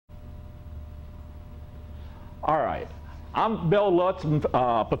All right. I'm Bill Lutz,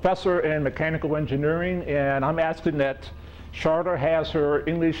 professor in mechanical engineering, and I'm asking that Charlotte has her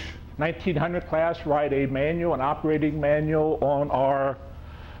English 1900 class write a manual, an operating manual on our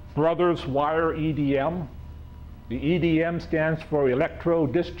Brothers Wire EDM. The EDM stands for Electro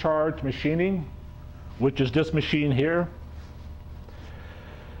Discharge Machining, which is this machine here.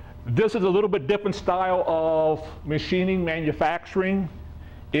 This is a little bit different style of machining, manufacturing,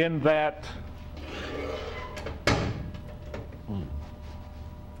 in that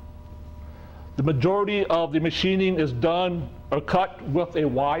the majority of the machining is done or cut with a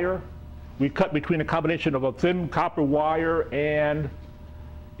wire. We cut between a combination of a thin copper wire and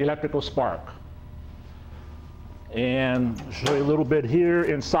electrical spark. And I'll show you a little bit here.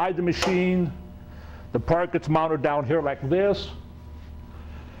 Inside the machine, the part gets mounted down here like this.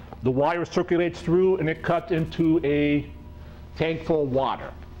 The wire circulates through and it cuts into a tank full of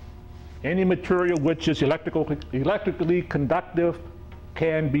water. Any material which is electrically conductive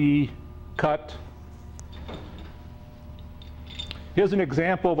can be cut. Here's an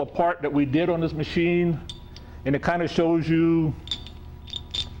example of a part that we did on this machine, and it kind of shows you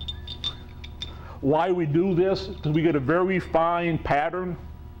why we do this, because we get a very fine pattern.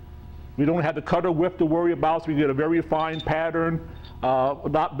 We don't have the cutter width to worry about, so we get a very fine pattern, a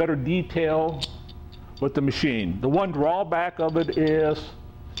lot better detail with the machine. The one drawback of it is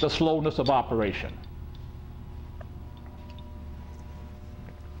the slowness of operation.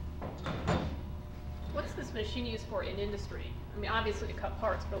 What's this machine used for in industry? I mean, obviously to cut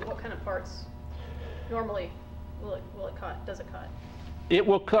parts, but what kind of parts normally will it cut? Does it cut? It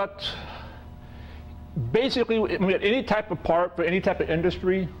will cut basically, I mean, any type of part for any type of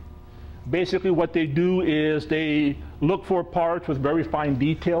industry. Basically what they do is they look for parts with very fine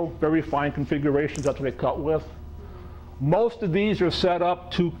detail, very fine configurations. That's what they cut with. Most of these are set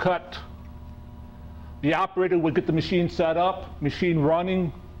up to cut. The operator would get the machine set up, machine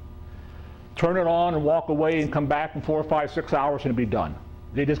running, turn it on and walk away and come back in 4, 5, 6 hours and it'd be done.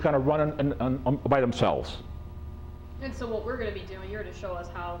 They just kind of run by themselves. And so what we're going to be doing, you're going to show us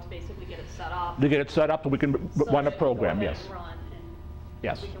how to basically get it set up. To get it set up so we can run a program, yes. And run and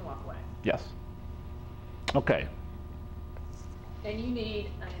yes. We can walk away. Yes. Okay. And you need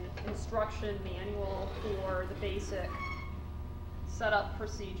an instruction manual for the basic setup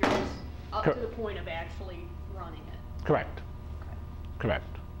procedures up to the point of actually running it. Correct. Okay.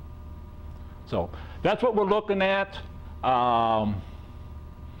 Correct. So that's what we're looking at.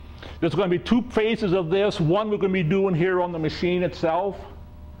 There's going to be 2 phases of this. One we're going to be doing here on the machine itself,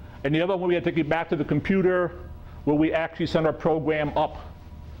 and the other one we have to take it back to the computer where we actually send our program up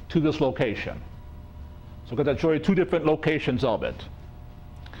to this location. So I'm going to show you 2 different locations of it.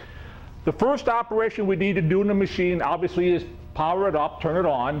 The first operation we need to do in the machine obviously is power it up, turn it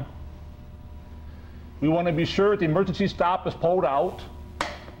on. We want to be sure the emergency stop is pulled out.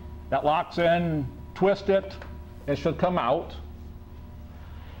 That locks in, twist it, it should come out.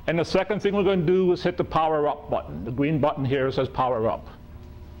 And the second thing we're going to do is hit the power up button. The green button here says power up.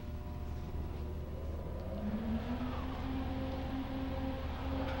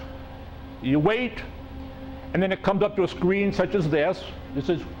 You wait, and then it comes up to a screen such as this. This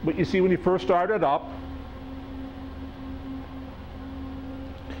is what you see when you first start it up.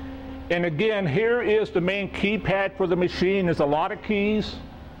 And again, here is the main keypad for the machine. There's a lot of keys,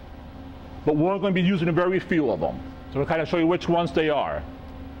 but we're going to be using very few of them. So we'll kind of show you which ones they are.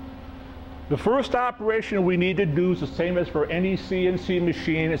 The first operation we need to do is the same as for any CNC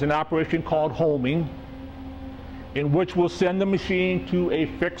machine. It's an operation called homing, in which we'll send the machine to a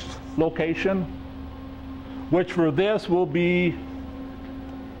fixed location, which for this will be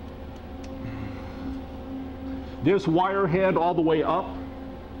this wire head all the way up,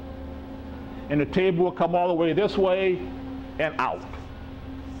 and the table will come all the way this way and out.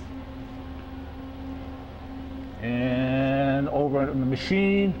 And over on the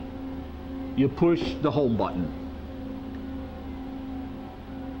machine, you push the home button.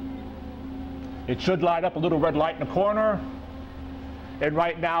 It should light up a little red light in the corner, and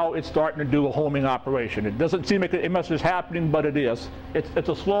right now it's starting to do a homing operation. It doesn't seem like much is happening, but it is. It's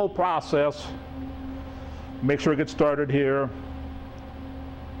a slow process. Make sure it gets started here.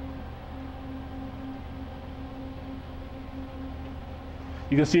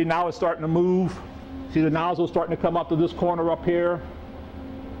 You can see now it's starting to move. See the nozzle starting to come up to this corner up here.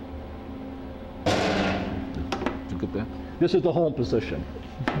 This is the home position.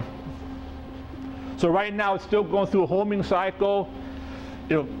 So right now it's still going through a homing cycle.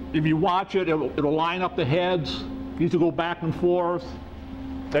 If you watch it, it'll line up the heads. You need to go back and forth.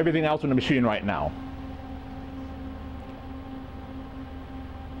 Everything else in the machine right now.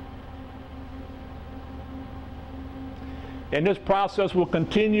 And this process will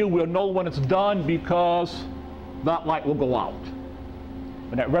continue. We'll know when it's done because that light will go out.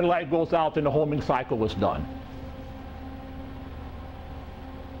 When that red light goes out, then the homing cycle is done.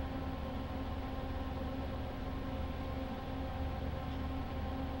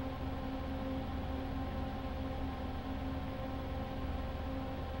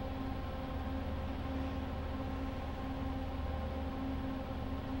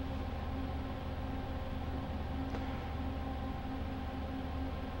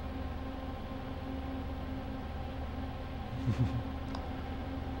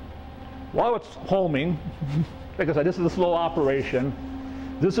 While it's homing, like I said, this is a slow operation.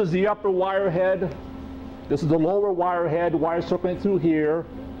 This is the upper wire head. This is the lower wire head, wire circling through here.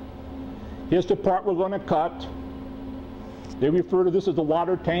 Here's the part we're going to cut. They refer to this as the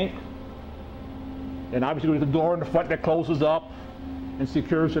water tank. And obviously there's the door in the front that closes up and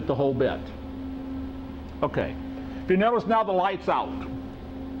secures it the whole bit. Okay. If you notice now the light's out.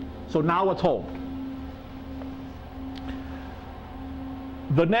 So now it's homed.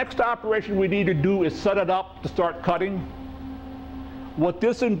 The next operation we need to do is set it up to start cutting. What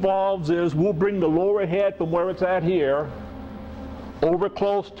this involves is we'll bring the lower head from where it's at here over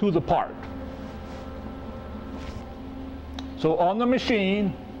close to the part. So on the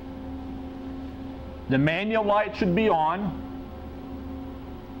machine, the manual light should be on,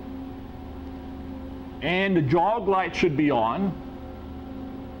 and the jog light should be on,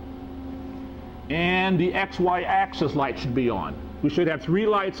 and the XY axis light should be on. We should have 3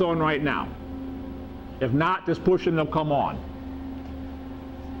 lights on right now. If not, just push and they'll come on.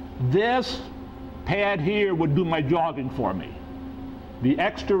 This pad here would do my jogging for me. The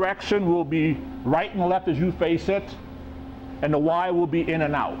X direction will be right and left as you face it, and the Y will be in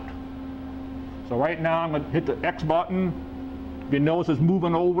and out. So right now I'm going to hit the X button. If you notice it's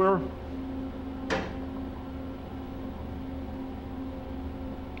moving over.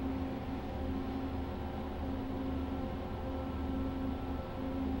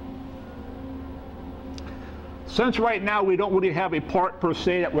 Since right now we don't really have a part per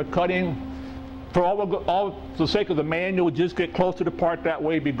se that we're cutting, for all the sake of the manual, just get close to the part that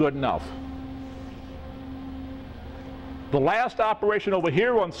way, be good enough. The last operation over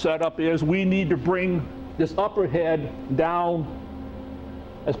here on setup is we need to bring this upper head down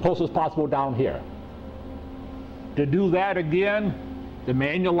as close as possible down here. To do that again, the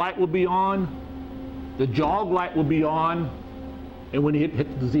manual light will be on, the jog light will be on, and when you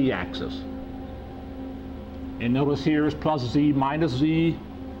hit the Z axis. And notice here is plus Z minus Z,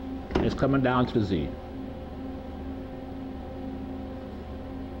 and it's coming down to the Z.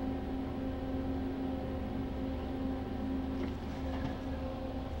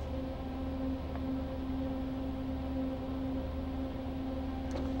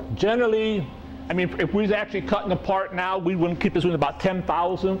 Generally, I mean, if we was actually cutting apart now, we wouldn't keep this one about 10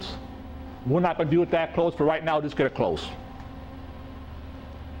 thousandths. We're not going to do it that close, but right now, just get it close.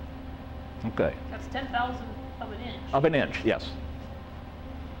 Okay. That's 10,000 of an inch. Of an inch, yes.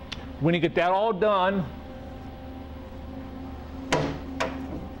 When you get that all done,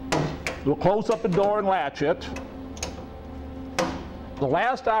 we'll close up the door and latch it. The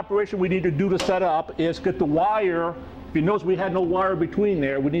last operation we need to do to set up is get the wire. If you notice we had no wire between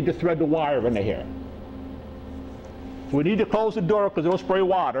there, we need to thread the wire into here. So we need to close the door because it'll spray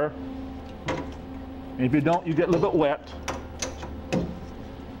water. And if you don't, you get a little bit wet.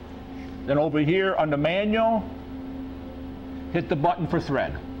 Then over here on the manual, hit the button for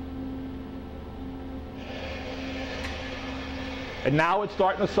thread. And now it's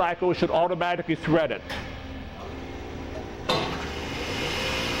starting the cycle. It should automatically thread it.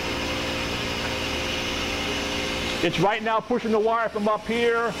 It's right now pushing the wire from up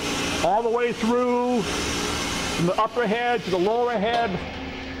here all the way through from the upper head to the lower head.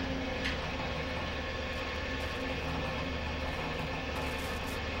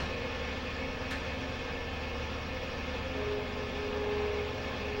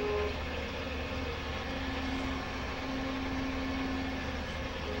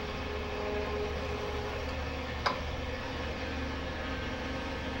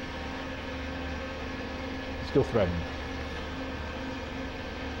 Still threading.